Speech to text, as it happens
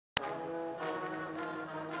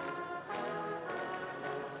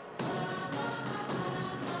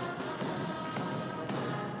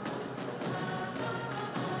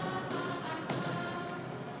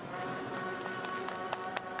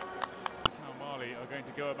Are going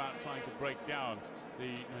to go about trying to break down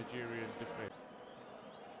the Nigerian defence.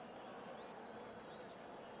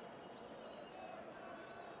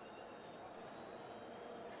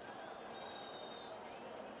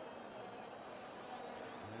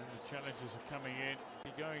 And the challenges are coming in.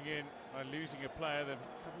 Going in by losing a player. A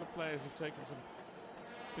couple of players have taken some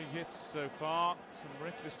big hits so far. Some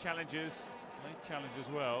reckless challenges, late challenge as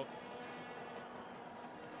well.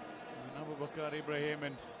 And ABOUBACAR Ibrahim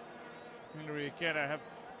and HAIDARA have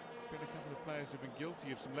been a couple of players who've been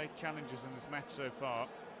guilty of some late challenges in this match so far.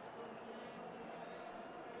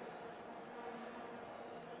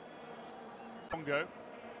 Congo.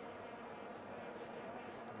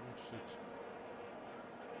 Which should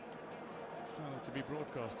fail to be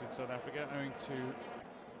broadcast in South Africa owing to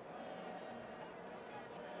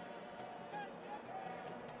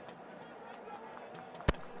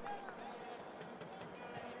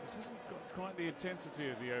this hasn't got quite the intensity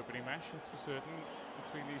of the opening match, that's for certain,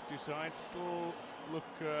 between these two sides. Still look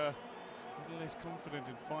a little less confident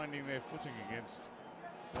in finding their footing against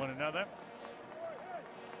one another.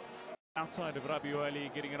 Outside of Rabiu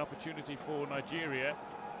Ali getting an opportunity for Nigeria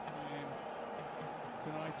in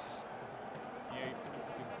tonight's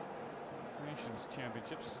African Nations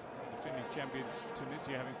Championships. Defending champions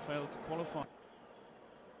Tunisia having failed to qualify.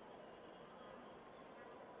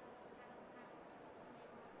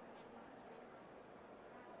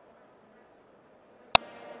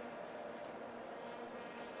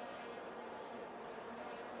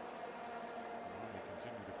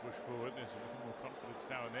 Push forward, there's a little more confidence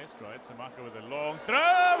now in their stride. Samake with a long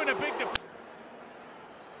throw and a big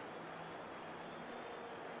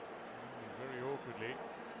very awkwardly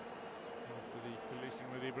after the collision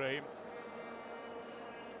with Ibrahim.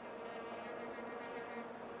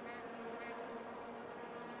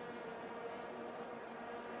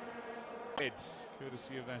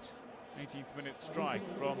 Courtesy of that 18th minute strike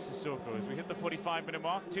from Sissoko. As we hit the 45-minute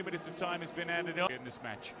mark, 2 minutes of time has been added on in this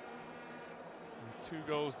match. 2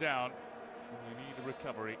 goals down, and we need a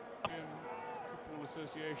recovery. Football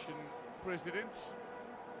Association President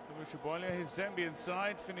Amushabolia, his Zambian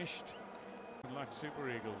side finished like Super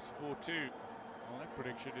Eagles, 4-2. Well, that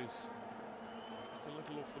prediction is just a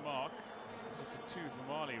little off the mark. Up to 2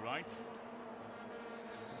 for Mali, right? Just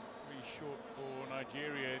 3 short for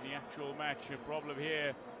Nigeria in the actual match. A problem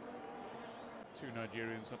here. 2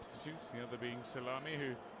 Nigerian substitutes, the other being Salami,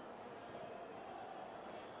 who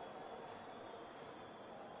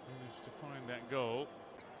managed to find that goal.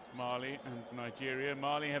 Mali and Nigeria.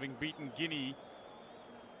 Mali having beaten Guinea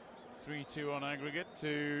 3-2 on aggregate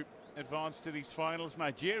to advance to these finals.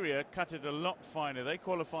 Nigeria cut it a lot finer. They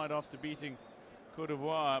qualified after beating Cote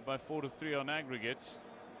d'Ivoire by 4-3 on aggregates.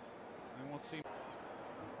 And what seemed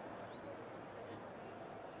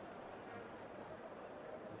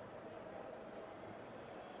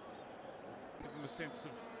give them a sense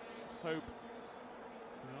of hope,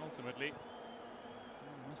 and ultimately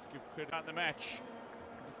must give credit at the match.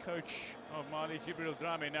 The coach of Mali, Jibril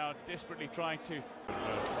Drame, now desperately trying to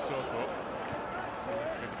Sissoko. So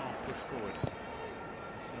they can't push forward.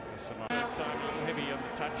 This time a little heavy on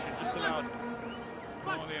the touch and just allowed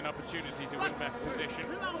Mali an opportunity to win back possession.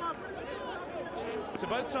 So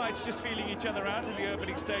both sides just feeling each other out in the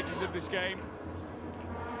opening stages of this game.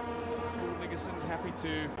 Nickerson happy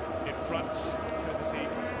to in front, courtesy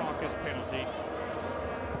of Parker's penalty.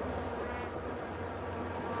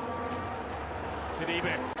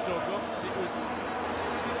 Sidibe, Sissoko. It was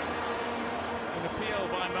an appeal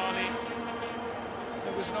by Mali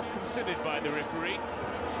that was not considered by the referee.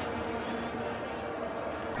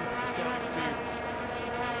 He's starting to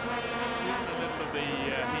feel a little of the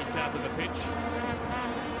heat out of the pitch.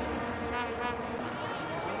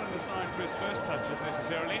 He's not on the side for his first touches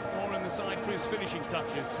necessarily, more on the side for his finishing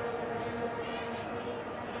touches.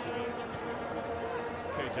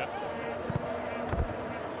 Keita.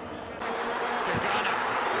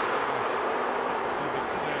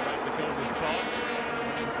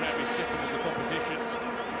 Grab his second of the competition.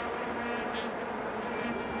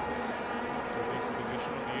 To a decent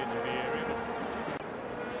position on the edge of the area.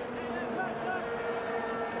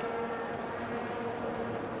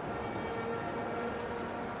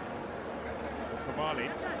 For Mali,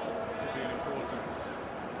 this could be an important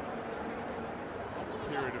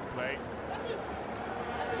period of play.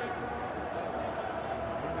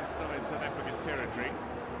 Inside South African territory.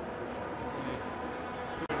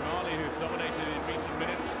 Mali, who've dominated in recent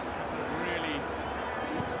minutes, a couple of really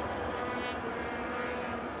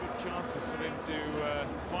chances for them to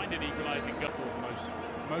find an equalising goal,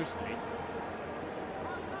 mostly.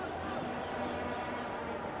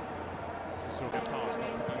 Sissoko pass,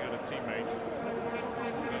 not picking out a teammate.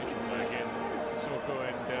 Again, Sissoko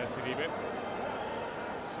and Sidibe.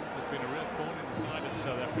 Sissoko's been a real thorn in the side of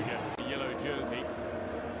South Africa. The yellow jersey.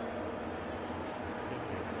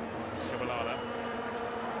 Shabalala.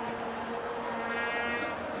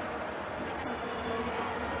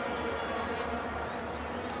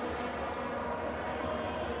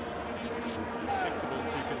 Acceptable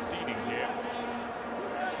to conceding here.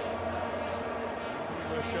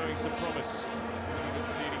 We're showing some promise.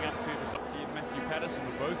 It's leading up to the Matthew Patterson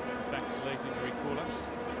were both, in fact, late injury call-ups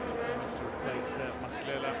to replace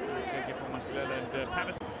Masilela, for Masilela and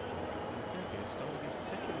Patterson. Started his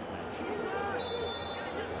second match.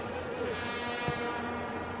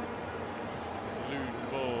 Loon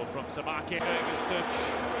ball from Samake. Search.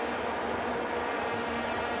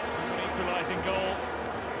 An equalising goal.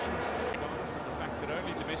 Just regardless of the fact that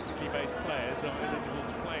only domestically based players are eligible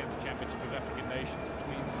to play in the Championship of African Nations, which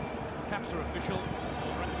means caps are official,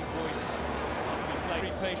 all ranking points are to be played.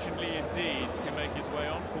 Very patiently indeed to make his way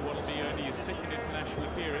on for what will be only his second international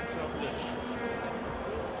appearance after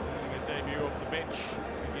having a debut off the bench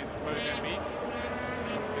against Mozambique. South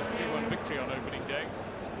Africa's 3-1 victory on opening day.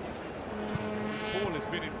 This ball has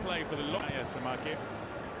been in play for the long Samake.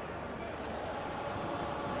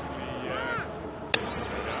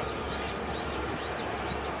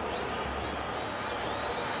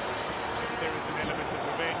 There is an element of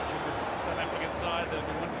revenge in this South African side that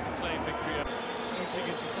they wanted to claim victory, reaching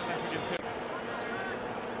into South African territory.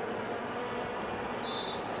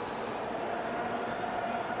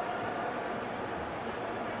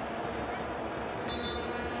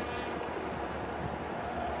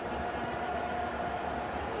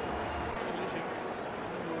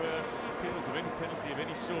 Appeals of any penalty of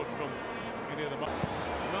any sort from any of the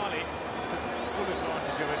Mali took full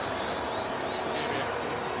advantage of it.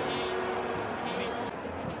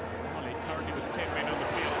 Mali currently with 10 men on the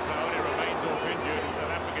field. Traore remains off injured.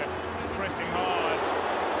 South Africa pressing hard.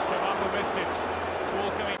 Chamambo missed it.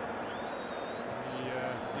 Ball coming.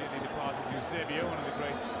 The dearly departed Eusebio, one of the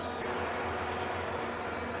great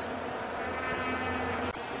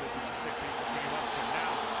set pieces being watched from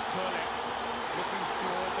now. Sterling looking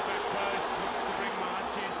toward the back post, looks to bring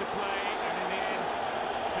Mahachi into play, and in the end,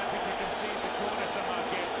 happy to concede the corner.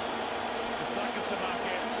 Samake, the Saka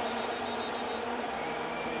Samake.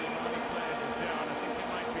 The Mali players is down. I think it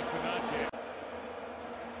might be Konate.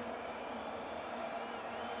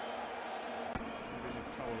 He's been in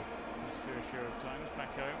trouble his fair share of times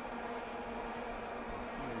back home.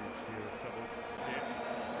 Huge deal of trouble.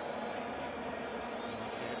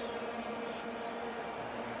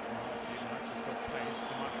 Mahachi's got pace.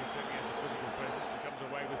 Samake certainly has the physical presence. He comes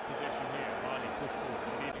away with possession here. Mali push forward.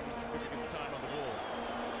 It's needing significant time on the ball.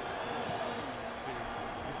 To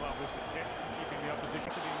Zimbabwe's success from keeping the opposition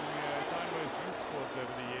to the Dynamo's youth squads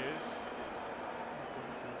over the years.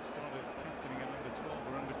 Started captaining at under 12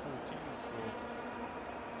 or under 14s for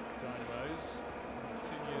Dynamos.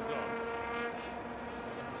 10 years on.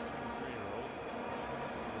 23-year-old.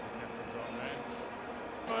 The captain's on there.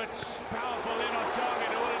 But powerful in on target.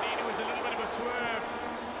 All it needed was a little bit of a swerve,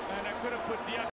 and I could have put the